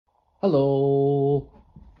Hello!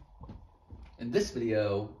 In this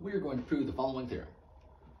video, we are going to prove the following theorem.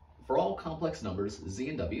 For all complex numbers z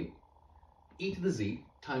and w, e to the z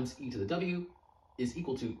times e to the w is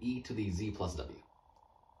equal to e to the z plus w.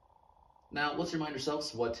 Now, let's remind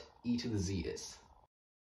ourselves what e to the z is.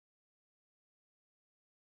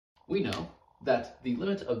 We know that the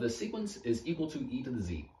limit of this sequence is equal to e to the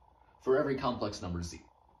z for every complex number z.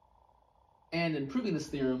 And in proving this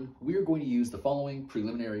theorem, we are going to use the following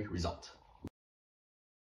preliminary result.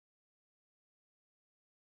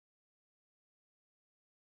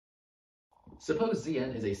 Suppose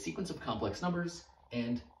Zn is a sequence of complex numbers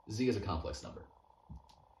and z is a complex number.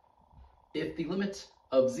 If the limit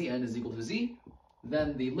of Zn is equal to z,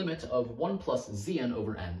 then the limit of 1 plus Zn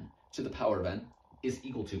over n to the power of n is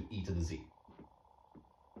equal to e to the z.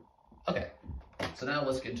 Okay, so now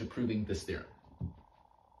let's get into proving this theorem.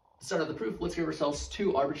 To start out the proof, let's give ourselves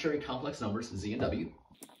two arbitrary complex numbers, z and w.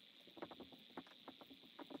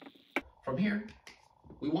 From here,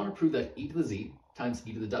 we want to prove that e to the z times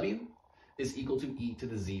e to the w is equal to e to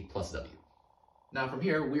the z plus w. Now from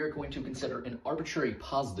here, we are going to consider an arbitrary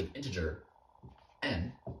positive integer,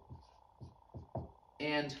 n,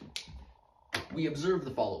 and we observe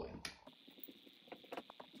the following.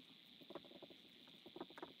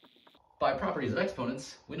 By properties of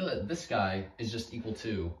exponents, we know that this guy is just equal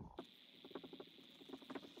to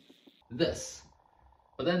this.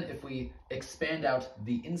 But then if we expand out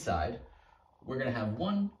the inside, we're going to have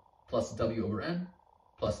 1 plus w over n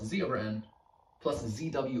plus z over n plus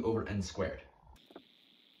zw over n squared.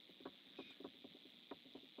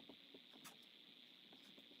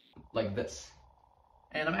 Like this.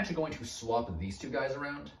 And I'm actually going to swap these two guys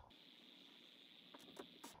around.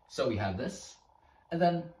 So we have this. And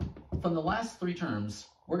then from the last three terms,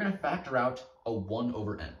 we're going to factor out a 1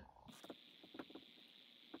 over n.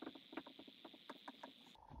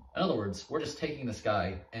 In other words, we're just taking this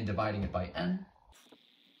guy and dividing it by n.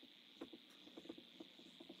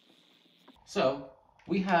 So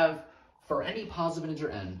we have, for any positive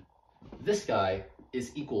integer n, this guy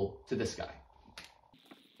is equal to this guy.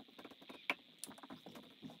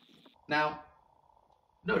 Now,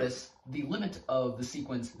 notice the limit of the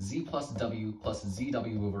sequence z plus w plus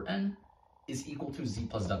zw over n is equal to z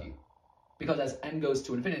plus w, because as n goes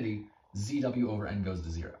to infinity, zw over n goes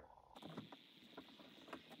to 0.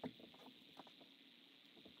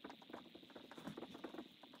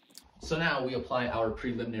 So now we apply our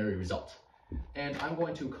preliminary result. And I'm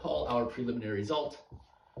going to call our preliminary result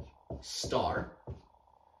star.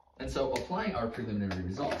 And so applying our preliminary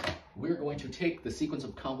result, we're going to take the sequence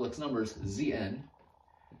of complex numbers Zn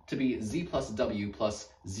to be z plus w plus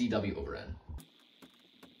zw over n.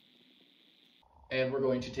 And we're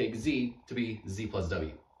going to take z to be z plus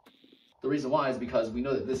w. The reason why is because we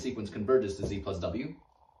know that this sequence converges to z plus w.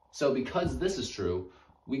 So because this is true,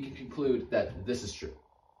 we can conclude that this is true.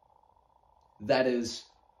 That is,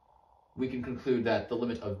 we can conclude that the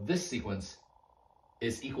limit of this sequence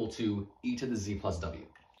is equal to e to the z plus w.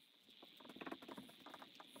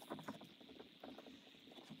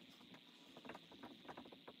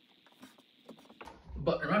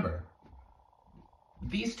 But remember,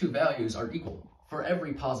 these two values are equal for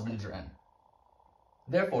every positive integer n.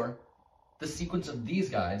 Therefore, the sequence of these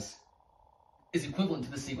guys is equivalent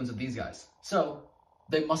to the sequence of these guys. So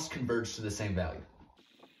they must converge to the same value.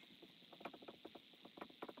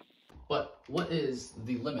 But what is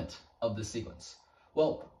the limit of this sequence?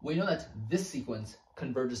 Well, we know that this sequence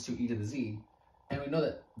converges to e to the z, and we know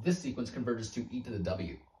that this sequence converges to e to the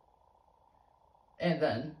w. And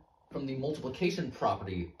then, from the multiplication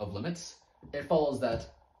property of limits, it follows that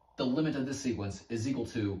the limit of this sequence is equal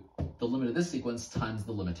to the limit of this sequence times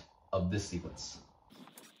the limit of this sequence.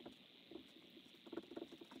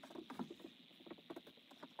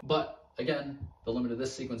 But again, the limit of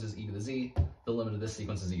this sequence is e to the z, the limit of this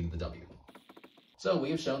sequence is e to the w. So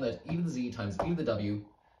we have shown that e to the z times e to the w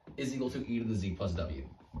is equal to e to the z plus w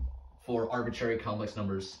for arbitrary complex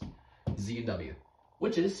numbers z and w,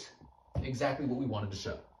 which is exactly what we wanted to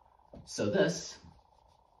show. So this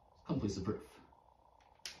completes the proof.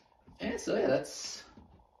 And so yeah, that's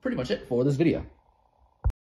pretty much it for this video.